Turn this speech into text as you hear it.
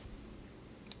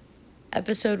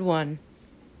Episode 1.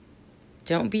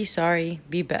 Don't be sorry,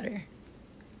 be better.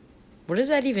 What does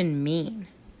that even mean?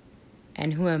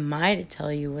 And who am I to tell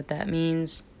you what that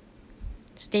means?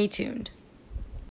 Stay tuned.